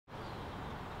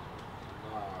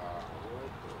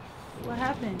What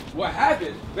happened? What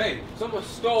happened? Babe, someone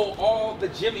stole all the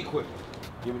gym equipment.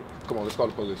 Come on, let's call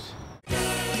the police.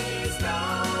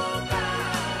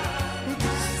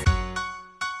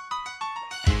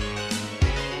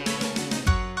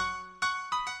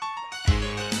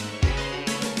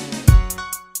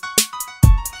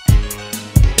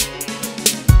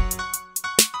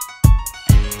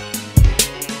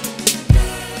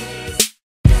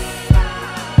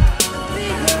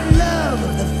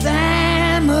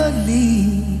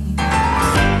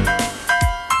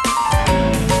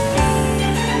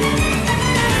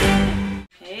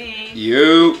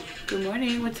 You. Good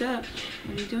morning. What's up?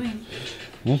 What are you doing?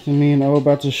 Nothing. Me and O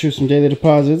about to shoot some daily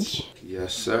deposits.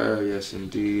 Yes, sir. Yes,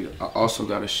 indeed. I also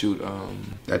got to shoot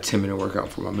that 10-minute workout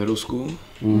for my middle school.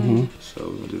 Mm-hmm. So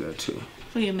we're gonna do that too.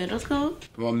 For your middle school?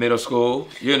 For my middle school,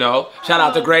 you know. Shout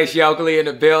out to Grace Yoakley in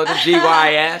the building.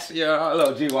 GYS. Yeah,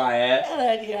 hello GYS.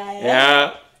 Hello, GYS.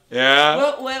 Yeah. Yeah.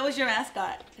 What was your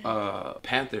mascot?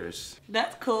 Panthers.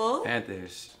 That's cool.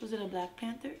 Panthers. Was it a Black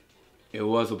Panther? It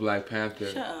was a Black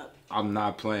Panther. Shut up. I'm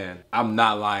not playing. I'm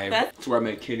not lying. That's where I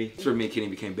met Kenny. That's where me and Kenny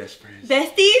became best friends.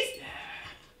 Besties? Yeah.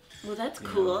 Well, that's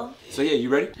cool. So yeah, you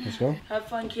ready? Let's go. Have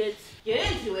fun, kids. Get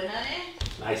into it, honey.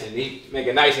 Nice and neat. Make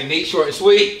it nice and neat, short and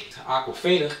sweet.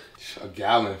 Aquafina. A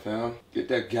gallon, fam. Get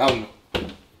that gallon.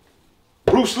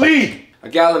 Bruce Lee. A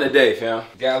gallon a day, fam.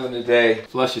 A gallon a day.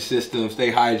 Flush your system.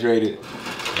 Stay hydrated.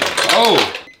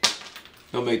 Oh.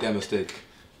 Don't make that mistake.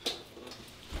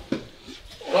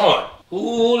 On.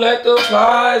 Ooh, let the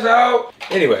flies out.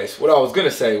 Anyways, what I was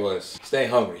gonna say was, stay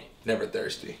hungry, never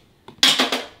thirsty.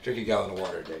 Drink a gallon of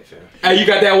water a day, fam. Hey, you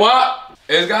got that WAP?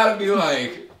 It's gotta be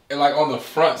like on the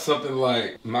front, something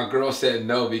like, my girl said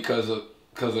no because of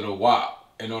the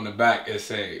WAP. And on the back, it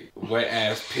say, wet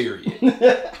ass period.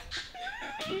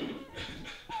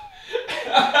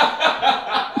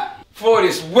 For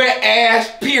this wet ass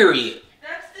period.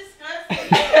 That's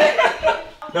disgusting.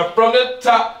 Now from the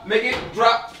top, make it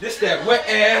drop. This that wet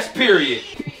ass period.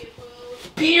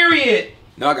 Period.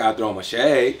 Now I gotta throw on my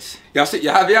shades. Have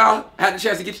y'all had the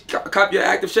chance to get copy your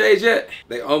active shades yet?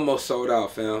 They almost sold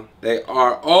out, fam. They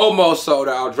are almost sold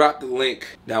out. I'll drop the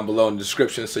link down below in the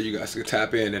description so you guys can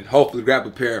tap in and hopefully grab a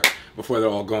pair before they're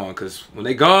all gone. Cause when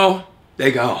they gone,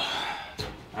 they gone.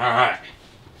 All right.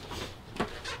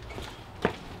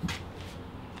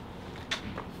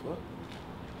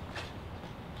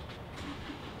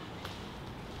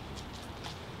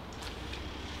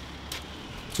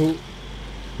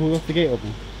 Who left the gate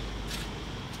open?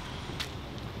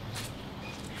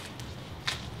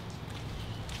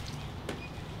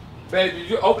 Babe, did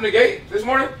you open the gate this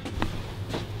morning?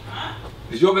 Huh?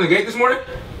 Did you open the gate this morning?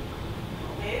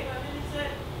 Okay, what did it say?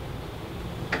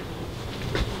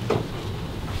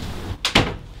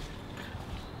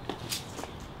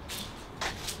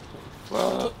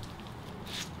 Fuck.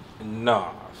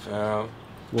 Nah, fam.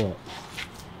 What?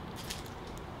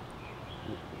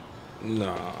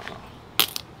 Nah.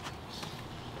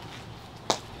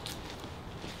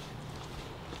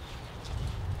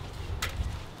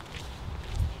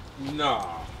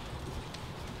 Nah.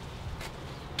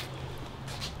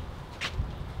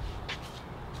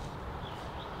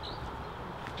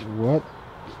 What?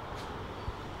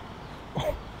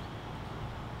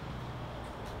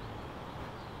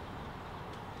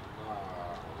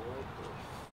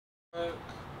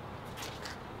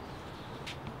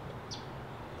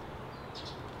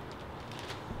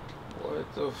 What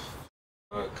the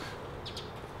fuck?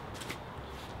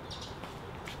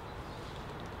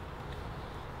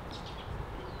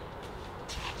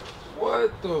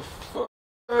 What the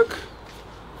fuck?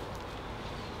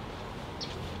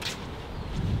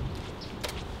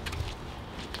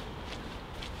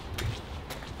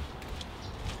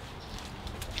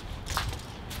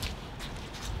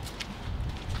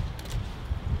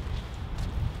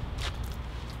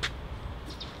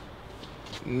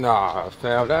 Nah,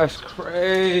 fam, that's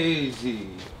crazy.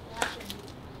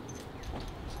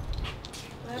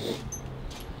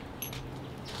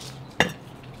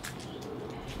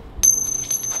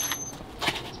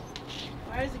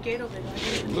 Why is the gate open?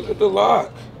 Look at the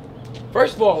lock.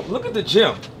 First of all, look at the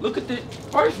gym. Look at the,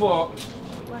 first of all.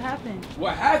 What happened?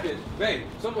 What happened? Babe,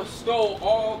 someone stole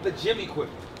all the gym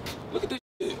equipment. Look at this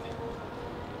shit.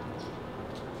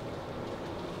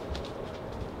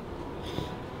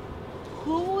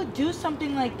 Who would do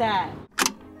something like that?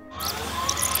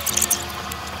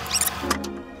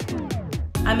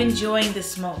 I'm enjoying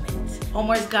this moment.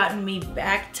 Omar's gotten me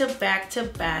back to back to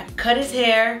back. Cut his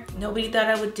hair. Nobody thought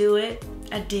I would do it.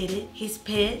 I did it. He's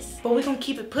pissed. But we're gonna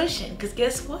keep it pushing, because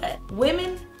guess what?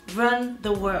 Women run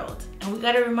the world. And we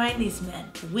gotta remind these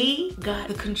men, we got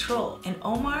the control. And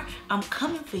Omar, I'm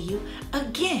coming for you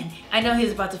again. I know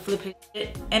he's about to flip his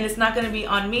shit, and it's not gonna be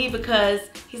on me because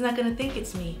he's not gonna think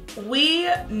it's me. We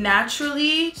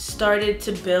naturally started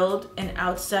to build an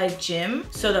outside gym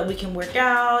so that we can work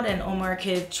out and Omar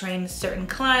could train certain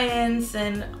clients,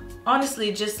 and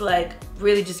honestly just like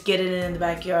really just get it in the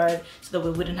backyard so that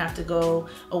we wouldn't have to go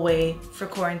away for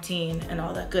quarantine and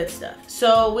all that good stuff.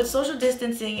 So with social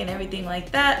distancing and everything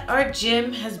like that, our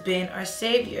gym has been our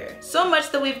savior. So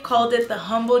much that we've called it the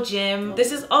Humble Gym.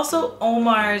 This is also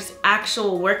Omar's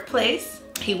actual workplace.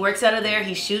 He works out of there,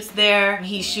 he shoots there,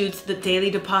 he shoots the Daily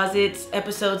Deposits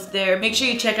episodes there. Make sure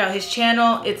you check out his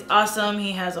channel, it's awesome.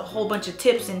 He has a whole bunch of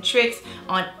tips and tricks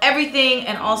on everything,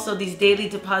 and also these Daily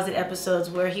Deposit episodes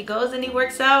where he goes and he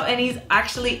works out and he's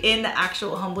actually in the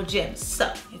actual Humble Gym.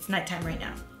 So, it's nighttime right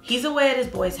now. He's away at his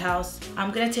boy's house. I'm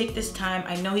gonna take this time.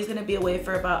 I know he's gonna be away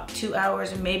for about 2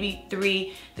 hours or maybe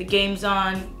 3. The game's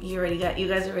on. You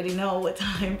guys already know what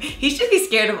time. He should be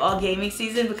scared of all gaming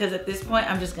season because at this point,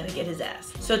 I'm just gonna get his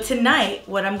ass. So tonight,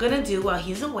 what I'm gonna do while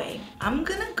he's away, I'm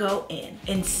gonna go in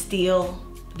and steal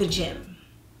the gym.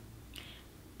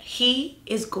 He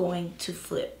is going to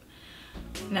flip.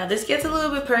 Now this gets a little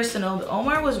bit personal, but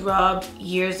Omar was robbed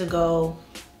years ago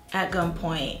at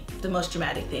gunpoint, the most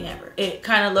dramatic thing ever. It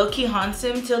kind of low-key haunts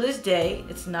him till this day.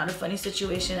 It's not a funny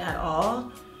situation at all,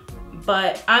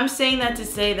 but I'm saying that to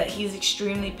say that he's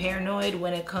extremely paranoid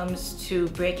when it comes to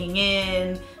breaking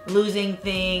in, losing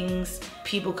things,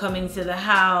 people coming to the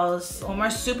house.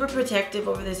 Omar's super protective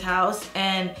over this house,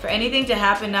 and for anything to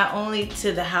happen not only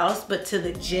to the house but to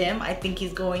the gym, I think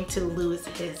he's going to lose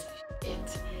his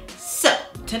shit. So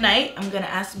tonight I'm gonna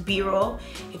ask B-roll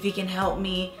if he can help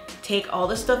me take all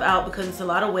the stuff out because it's a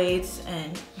lot of weights,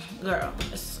 and girl,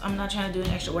 I'm not trying to do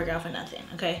an extra workout for nothing,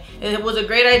 okay? It was a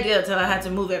great idea until I had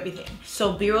to move everything.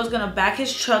 So B-roll's gonna back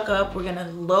his truck up, we're gonna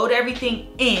load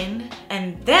everything in,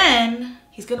 and then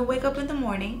he's gonna wake up in the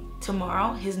morning.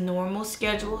 Tomorrow, his normal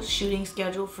schedule, shooting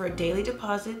schedule for Daily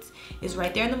Deposits is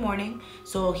right there in the morning.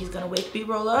 So he's gonna wake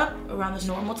B-roll up around this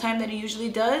normal time that he usually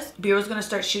does. B-roll's gonna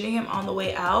start shooting him on the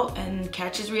way out and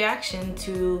catch his reaction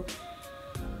to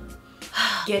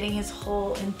getting his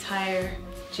whole entire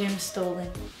gym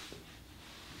stolen.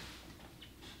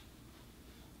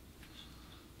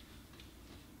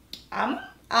 I'm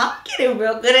getting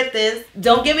real good at this.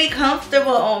 Don't get me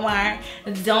comfortable, Omar.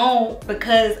 Don't,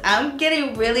 because I'm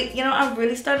getting really, I'm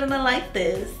really starting to like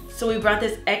this. So we brought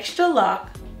this extra lock.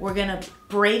 We're gonna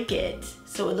break it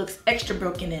so it looks extra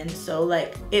broken in. So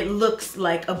like, it looks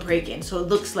like a break-in. So it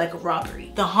looks like a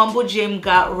robbery. The Humble Gym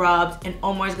got robbed and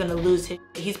Omar's gonna lose his.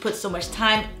 He's put so much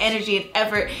time, energy, and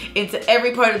effort into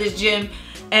every part of this gym,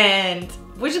 and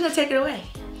we're just gonna take it away.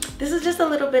 This is just a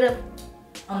little bit of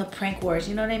on the prank wars,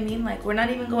 you know what I mean? Like, we're not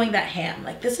even going that ham.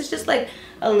 Like, this is just like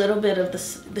a little bit of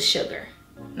the sugar,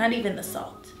 not even the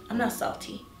salt. I'm not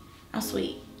salty, I'm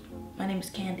sweet. My name is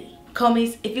Candy.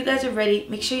 Comies, if you guys are ready,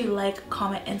 make sure you like,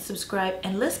 comment, and subscribe,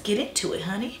 and let's get into it,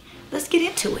 honey. Let's get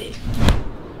into it.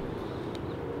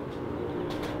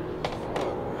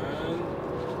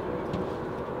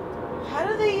 How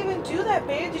do they even do that,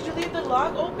 babe? Did you leave the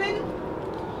lock open?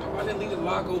 No, I didn't leave the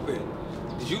lock open.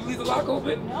 Did you leave the lock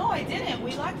open? No, I didn't.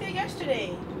 We locked it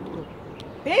yesterday.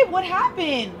 Babe, what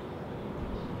happened?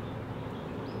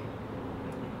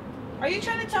 Are you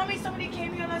trying to tell me somebody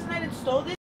came here last night and stole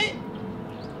this shit?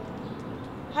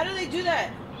 How do they do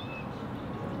that?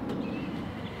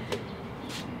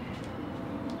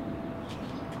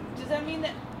 Does that mean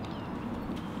that...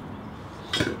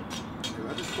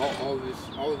 I just bought all of this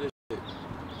shit.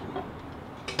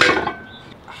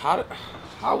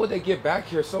 How would they get back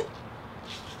here? So,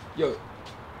 yo,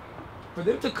 for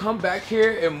them to come back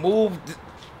here and move,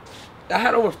 I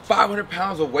had over 500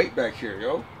 pounds of weight back here,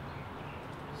 yo.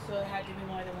 So it had to be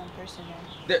more than one person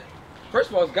then. First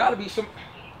of all, it's gotta be some,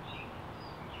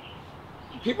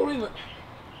 people don't even,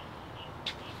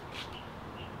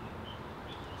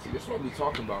 see, this is what I be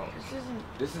talking about.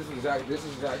 This is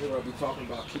exactly what I be talking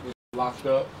about, people locked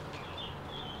up.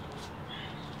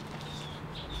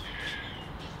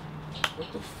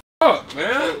 What the fuck,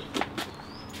 man?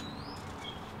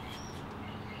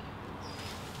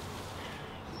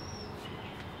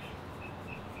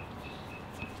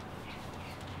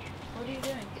 What are you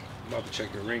doing? I'm about to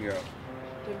check the ring out.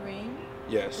 The ring?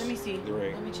 Yes. Let me see. The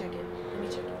ring. Let me check it. Let me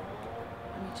check it.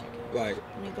 Let me check it. Like,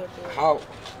 let me go through it. how,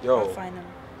 yo. I'll find them.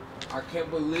 I can't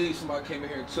believe somebody came in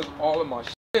here and took all of my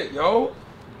shit, yo.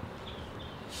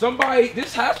 Somebody,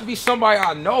 this has to be somebody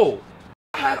I know.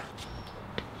 I had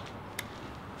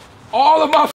all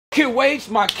of my fucking weights,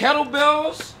 my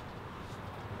kettlebells,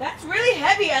 That's really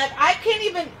heavy. Like, I can't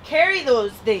even carry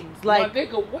those things. Like, my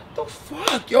nigga, what the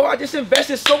fuck? Yo, I just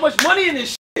invested so much money in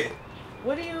this shit.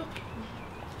 What do you...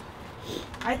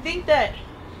 I think that...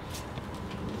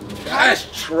 That's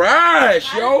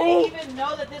trash, yo. I didn't even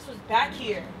know that this was back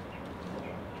here.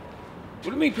 What do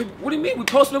you mean? What do you mean? We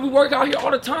posted, we work out here all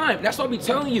the time. That's what I be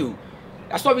telling you.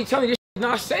 That's what I be telling you. This shit is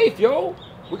not safe, yo.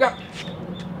 We got...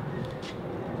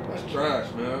 That's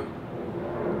trash, man.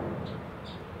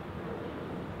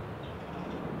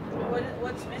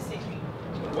 What's missing?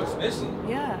 What's missing?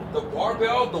 Yeah. The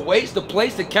barbell, the weights, the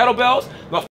plates, the kettlebells,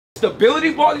 the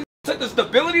stability balls. You took the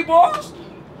stability balls?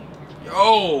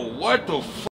 Yo, what the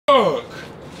fuck? Okay,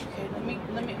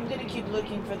 I'm gonna keep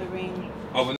looking for the ring.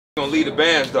 Oh, but they're gonna leave the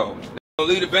bands though. They're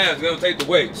gonna leave the bands, they're gonna take the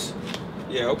weights.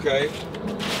 Yeah, okay.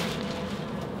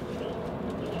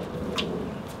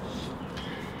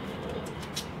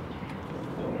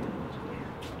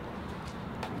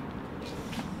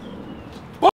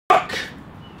 Fuck!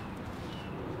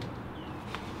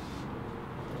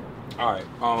 Alright,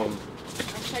 I'm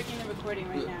checking the recording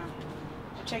right now.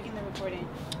 I'm checking the recording.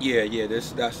 Yeah,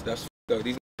 that's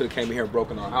these could have came in here and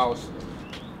broken our house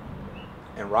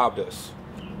and robbed us.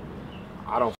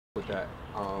 I don't with that.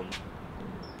 I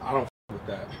don't with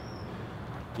that.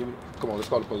 Come on, let's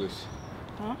call the police.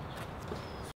 Huh?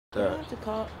 We don't have to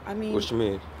call. I mean, what you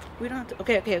mean? We don't have to.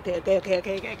 Okay.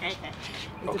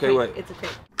 Okay, wait. It's okay.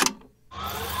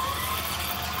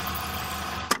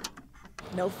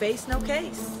 No face, no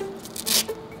case.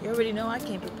 You already know I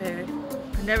came prepared.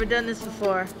 I've never done this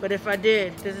before, but if I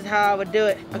did, this is how I would do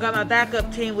it. I got my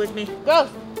backup team with me.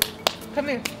 Ghost, come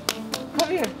here. Come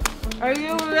here. Are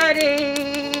you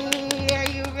ready? Are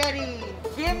you ready?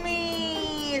 Give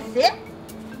me a sip.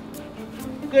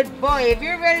 Good boy. If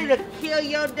you're ready to kill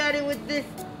your daddy with this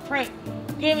prank,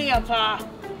 give me a paw.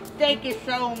 Thank you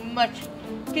so much.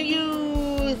 Can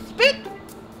you speak?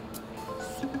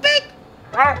 Speak.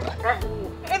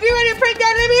 If you're ready to prank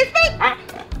daddy, let me speak.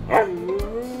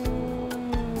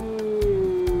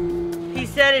 He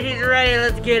said it, he's ready,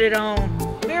 let's get it on.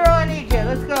 Miro, I need you,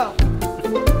 let's go.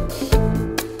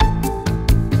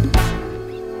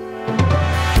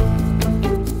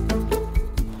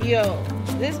 Yo,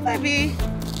 this might be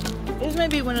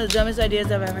one of the dumbest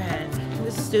ideas I've ever had.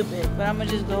 This is stupid, but I'm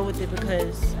gonna just go with it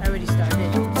because I already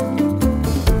started.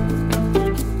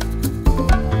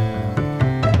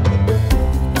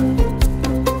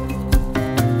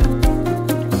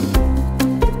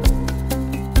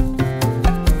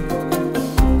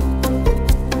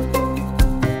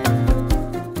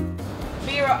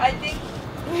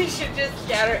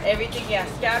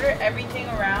 Scatter everything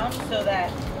around so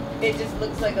that it just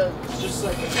looks like a... Just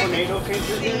like a tornado came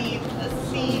through here? A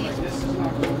seed. Like this is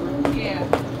not over. Yeah.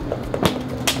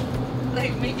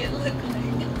 Like make it look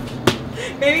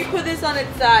like... Maybe put this on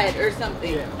its side or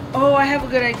something. Yeah. Oh, I have a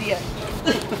good idea.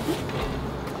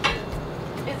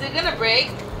 Is it gonna break?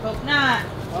 Hope not.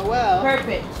 Oh well.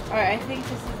 Perfect. Alright, I think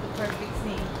this is the perfect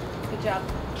scene. Good job.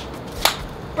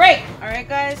 Break! Alright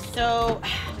guys, so...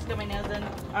 Just got my nails done.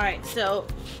 Alright, so...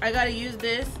 I gotta use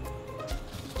this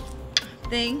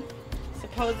thing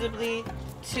supposedly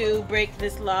to break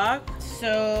this lock.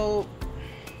 So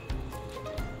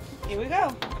here we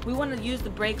go. We want to use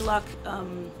the break lock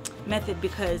method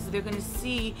because they're gonna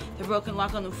see the broken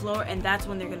lock on the floor, and that's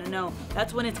when they're gonna know.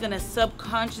 That's when it's gonna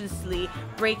subconsciously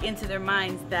break into their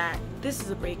minds that this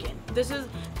is a break-in. This is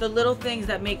the little things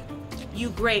that make you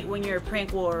great when you're a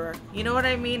prank warrior. You know what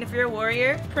I mean? If you're a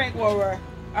warrior, prank warrior.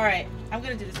 All right, I'm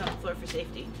gonna do this on the floor for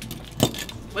safety.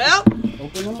 Well,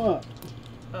 open them up.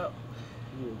 Oh.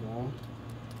 Here you go.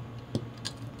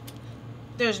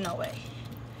 There's no way.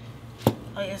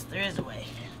 Oh yes, there is a way.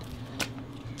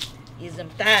 Use them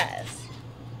thighs.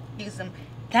 Use them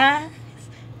thighs.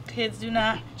 Kids, do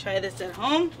not try this at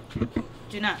home.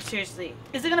 Do not, seriously.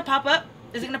 Is it gonna pop up?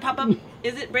 Is it gonna pop up?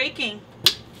 Is it breaking?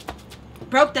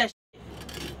 Broke that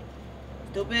shit.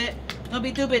 Stupid. Don't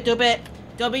be stupid, stupid.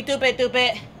 Don't be stupid,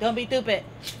 stupid. Don't be stupid.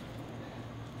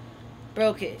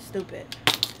 Broke it, stupid.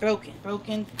 Broken,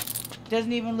 broken.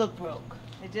 Doesn't even look broke.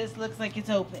 It just looks like it's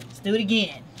open. Let's do it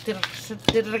again. Did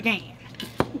it again.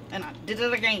 And I did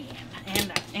it again.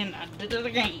 And I did it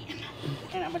again.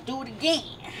 And I'm gonna do it again.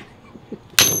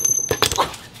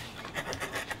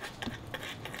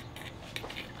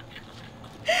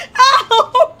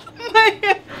 Ow! My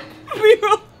hip. My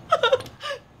hip.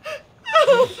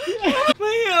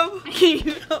 Can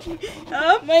you help me?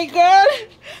 Oh my god.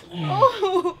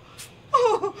 Oh.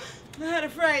 Oh. I had a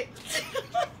fright.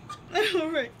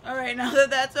 Alright, now that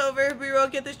that's over, B-roll,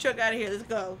 get this truck out of here. Let's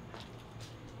go.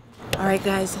 All right,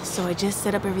 guys, so I just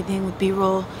set up everything with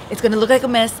B-roll. It's gonna look like a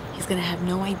mess. He's gonna have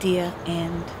no idea,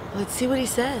 and let's see what he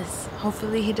says.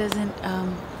 Hopefully he doesn't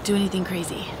do anything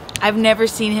crazy. I've never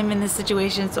seen him in this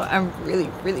situation, so I'm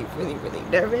really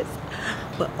nervous.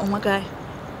 But oh my God,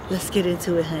 let's get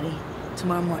into it, honey.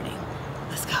 Tomorrow morning,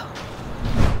 let's go.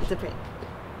 It's a prank.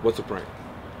 What's a prank?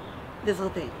 This whole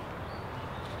thing.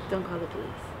 Don't call the police,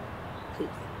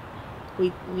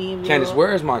 please. Me and Candice,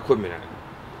 where is my equipment at?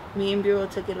 Me and Bureau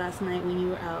took it last night when you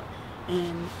were out,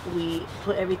 and we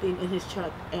put everything in his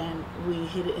truck, and we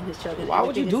hid it in his truck. And why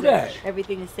would you do that?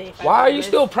 Everything is safe. Why are you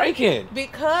still pranking?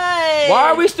 Because. Why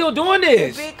are we still doing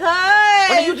this? Because.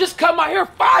 When you just cut my hair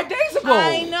 5 days ago.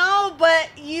 I know, but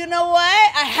you know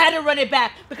what? I had to run it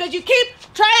back because you keep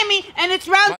trying me, and it's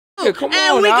round two. Yeah, come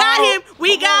and on we now. got him.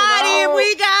 We Come got on him. now.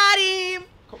 We got him.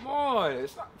 Come on,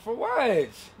 it's not for what?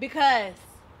 Because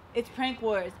it's prank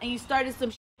wars, and you started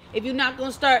some. If you're not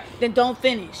gonna start, then don't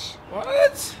finish.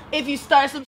 What? If you start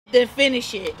some, then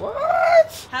finish it.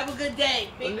 What? Have a good day.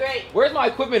 Be great. Where's my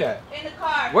equipment at? In the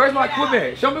car. Where's my Figure it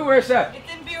equipment? Show me where it's at. out. It's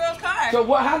in Bureau's car. So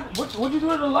what'd you do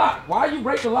to the lock? Why you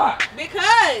break the lock?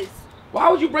 Because. Why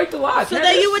would you break the lock? So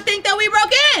that you would think that we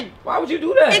broke in. Why would you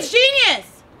do that? It's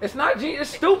genius. It's not genius.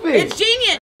 It's stupid. It's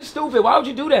genius. It's stupid. Why would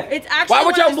you do that? It's actually. Why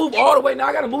would y'all one of the- move all the way? Now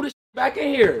I gotta move this back in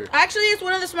here. Actually, it's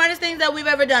one of the smartest things that we've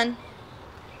ever done.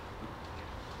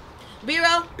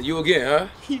 Bureau. You again, huh?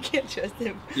 You can't trust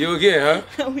him. You again,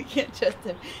 huh? We can't trust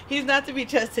him. He's not to be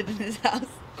trusted in this house.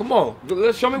 Come on,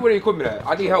 let's show me where the equipment at.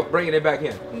 I need help bringing it back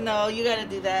in. No, you gotta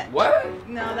do that. What?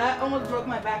 No, that almost broke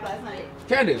my back last night.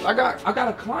 Candice, I got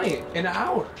a client in an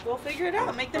hour. We'll figure it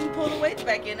out. Make them pull the weights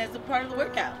back in as a part of the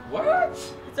workout. What?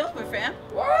 It's over, fam.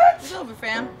 What? It's over,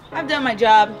 fam. I've done my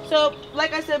job. So,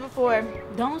 like I said before,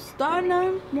 don't start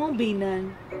none, won't be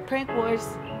none. Prank wars,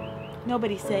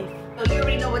 nobody's safe. Oh, you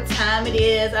already know what time it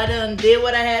is. I done did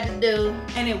what I had to do,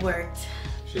 and it worked.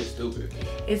 Shit's stupid.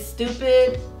 It's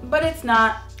stupid, but it's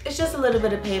not. It's just a little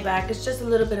bit of payback. It's just a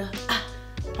little bit of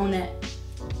on that.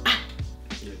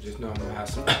 Yeah, just know I'm gonna have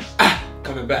some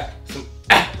coming back. Some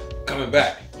coming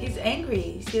back. He's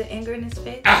angry. You see the anger in his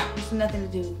face? Ah. It's nothing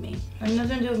to do with me. It's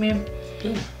nothing to do with me.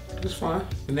 Yeah, that's fine.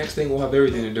 The next thing will have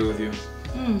everything to do with you.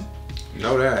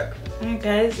 Know that. Alright,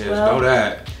 guys. Yes, well, know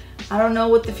that. I don't know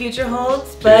what the future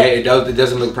holds, but it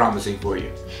doesn't look promising for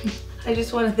you. I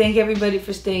just want to thank everybody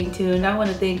for staying tuned. I want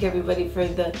to thank everybody for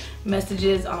the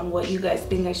messages on what you guys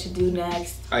think I should do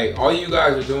next. Hey, all you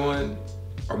guys are doing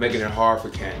are making it hard for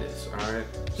Candice, all right?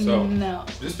 So No.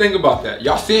 just think about that.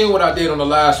 Y'all seen what I did on the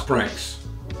last pranks,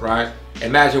 right?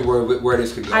 Imagine where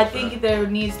this could go. I think there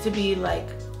needs to be like,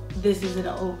 this isn't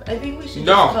over. I think we should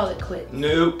No. just call it quits.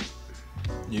 Nope.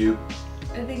 Nope.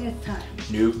 I think it's time.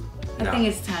 Nope. I think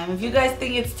it's time. If you guys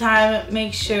think it's time,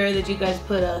 make sure that you guys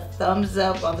put a thumbs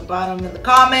up on the bottom in the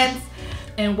comments.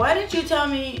 And why didn't you tell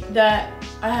me that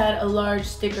I had a large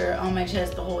sticker on my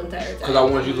chest the whole entire time? Because I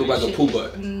wanted you to look like a poo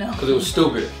butt. No. Because it was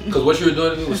stupid. Because what you were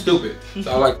doing to me was stupid. So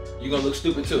I was like, you're going to look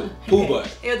stupid too. Poo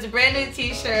butt. It was a brand new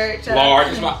t-shirt.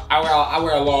 Large. I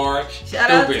wear a large. Shout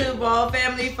out to Ball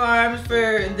Family Farms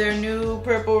for their new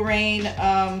Purple Rain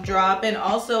drop. And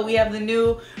also we have the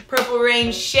new Purple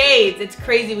Rain shades. It's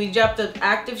crazy. We dropped the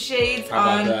active shades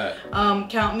on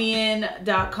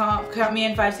countmein.com,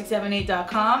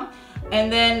 countmein5678.com. And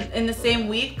then in the same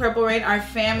week, Purple Rain, our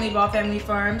family, Ball Family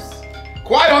Farms.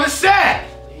 Quiet on the set!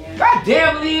 God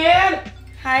damn, Leanne!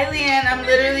 Hi, Leanne. I'm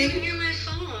literally. I can hear my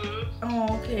phone.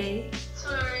 Oh, okay.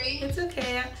 Sorry. It's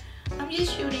okay. I'm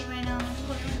just shooting right now. I'm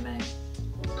going right back.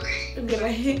 Okay.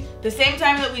 Okay. The same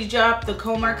time that we dropped the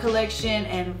Comar collection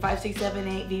and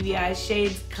 5678 VVI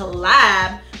shades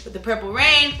collab with the Purple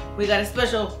Rain, we got a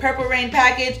special Purple Rain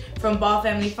package from Ball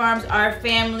Family Farms, our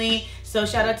family. So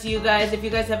shout out to you guys. If you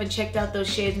guys haven't checked out those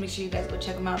shades, make sure you guys go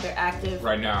check them out. They're active.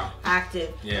 Right now.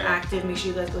 Active. Yeah. Active. Make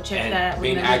sure you guys go check And that.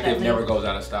 being active never goes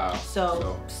out of style.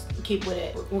 So keep with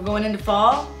it. We're going into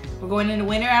fall. We're going into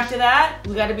winter after that.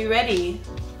 We got to be ready.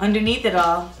 Underneath it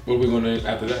all, What are we going to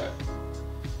after that?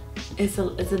 it's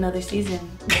another season.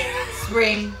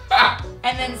 Spring.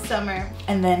 And then summer.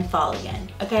 And then fall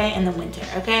again. Okay? And then winter.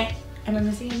 Okay? Am I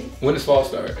missing anything? When does fall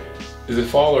start? Is it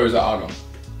fall or is it autumn?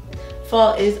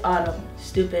 Fall is autumn.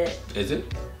 Stupid. Is it?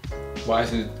 Why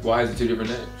is it two different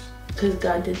names? Because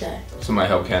God did that. Somebody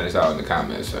help Candice out in the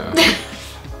comments.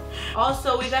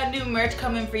 Also, we got new merch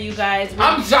coming for you guys.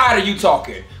 I'm tired of you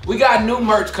talking. We got new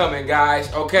merch coming, guys,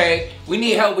 okay? We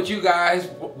need help with you guys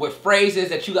with phrases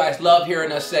that you guys love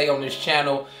hearing us say on this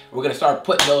channel. We're gonna start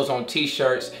putting those on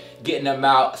t-shirts, getting them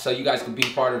out so you guys can be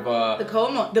part of the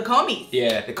Comies.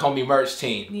 Yeah, the Comey merch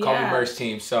team. Yeah. Comey merch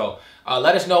team. So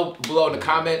let us know below in the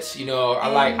comments. You know, I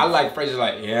like phrases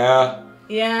like yeah.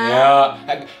 Yeah.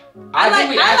 Yeah. I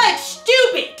like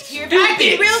stupid. You're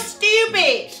acting real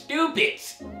stupid. Stupid.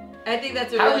 I think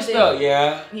that's a How real do we thing. spell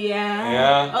yeah? Yeah.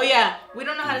 Yeah. Oh yeah. We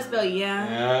don't know how to spell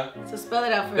yeah. Yeah. So spell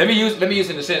it out for Let me us. use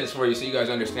in a sentence for you so you guys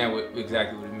understand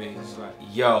exactly what it means. It's like,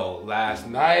 yo, last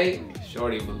night,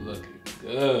 Shorty was looking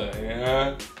good,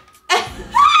 yeah?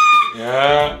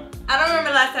 Yeah. I don't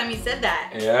remember last time you said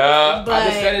that. Yeah. But I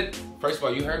just said it. First of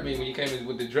all, you heard me when you came in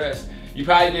with the dress. You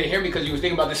probably didn't hear me because you was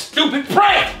thinking about this stupid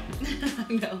prank.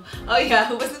 No. Oh yeah,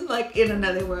 it wasn't like in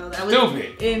another world. I was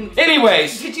Stupid. in.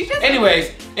 Anyways. Did you just?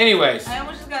 Anyways. I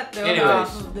almost just got thrown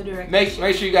off of the direction. Make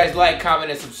sure you guys like, comment,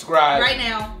 and subscribe. Right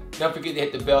now. Don't forget to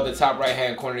hit the bell at the top right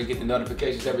hand corner to get the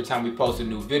notifications every time we post a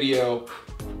new video.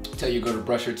 Tell you to go to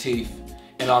brush your teeth.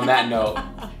 And on that note,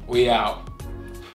 we out.